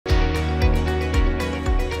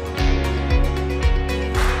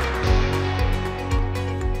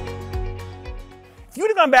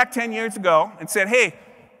gone back 10 years ago and said, hey,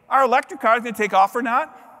 are electric cars going to take off or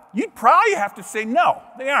not? You'd probably have to say no,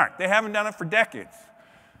 they aren't. They haven't done it for decades.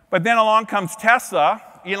 But then along comes Tesla,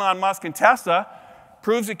 Elon Musk and Tesla,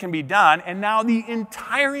 proves it can be done, and now the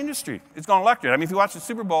entire industry is going electric. I mean, if you watch the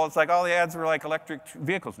Super Bowl, it's like all the ads are like electric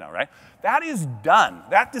vehicles now, right? That is done.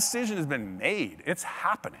 That decision has been made. It's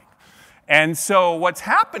happening. And so what's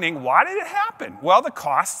happening, why did it happen? Well, the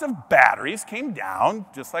cost of batteries came down,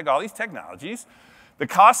 just like all these technologies. The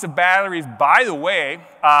cost of batteries, by the way,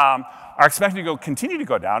 are expected to continue to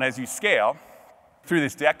go down as you scale through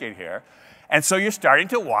this decade here. And so you're starting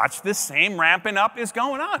to watch the same ramping up is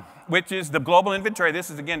going on, which is the global inventory. This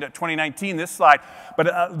is, again, 2019, this slide.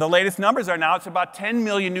 But the latest numbers are now it's about 10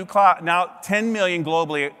 million now 10 million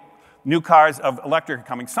globally new cars of electric are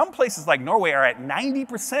coming. Some places like Norway are at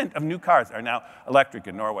 90% of new cars are now electric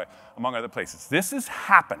in Norway, among other places. This is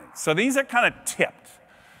happening. So these are kind of tipped.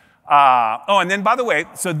 Oh, and then, by the way,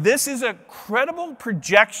 so this is a credible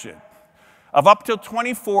projection of up till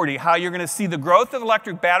 2040, how you're going to see the growth of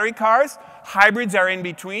electric battery cars. Hybrids are in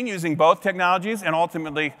between, using both technologies, and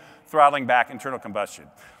ultimately throttling back internal combustion.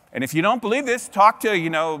 And if you don't believe this, talk to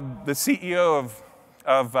the CEO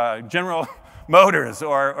of General Motors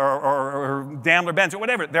or Daimler-Benz or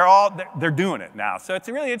whatever. They're doing it now. So it's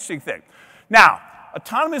a really interesting thing. Now,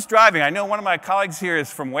 autonomous driving. I know one of my colleagues here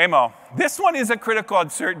is from Waymo. This one is a critical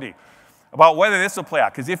uncertainty about whether this will play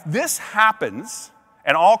out. Because if this happens,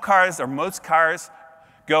 and all cars or most cars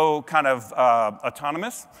go kind of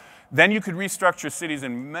autonomous, then you could restructure cities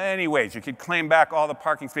in many ways. You could claim back all the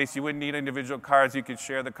parking space. You wouldn't need individual cars. You could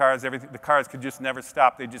share the cars. Everything. The cars could just never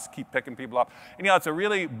stop. They just keep picking people up. And it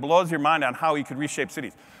really blows your mind on how you could reshape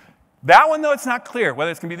cities. That one, though, it's not clear whether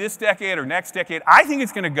it's going to be this decade or next decade. I think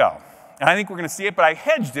it's going to go. And I think we're going to see it, but I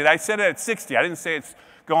hedged it. I said it at 60. I didn't say it's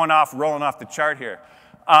rolling off the chart here.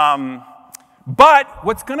 But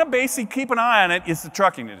what's going to basically keep an eye on it is the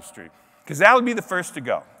trucking industry, because that would be the first to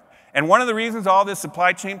go. And one of the reasons all this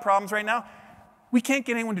supply chain problems right now, we can't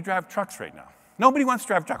get anyone to drive trucks right now. Nobody wants to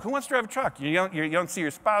drive a truck. Who wants to drive a truck? You don't see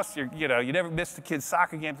your spouse. You never miss the kids'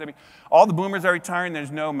 soccer games. I mean, all the boomers are retiring.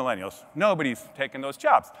 There's no millennials. Nobody's taking those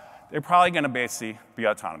jobs. They're probably going to basically be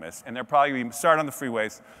autonomous, and they're probably going to start on the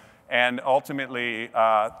freeways. And ultimately,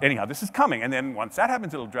 anyhow, this is coming. And then once that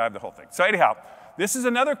happens, it'll drive the whole thing. So anyhow, this is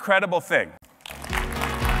another credible thing.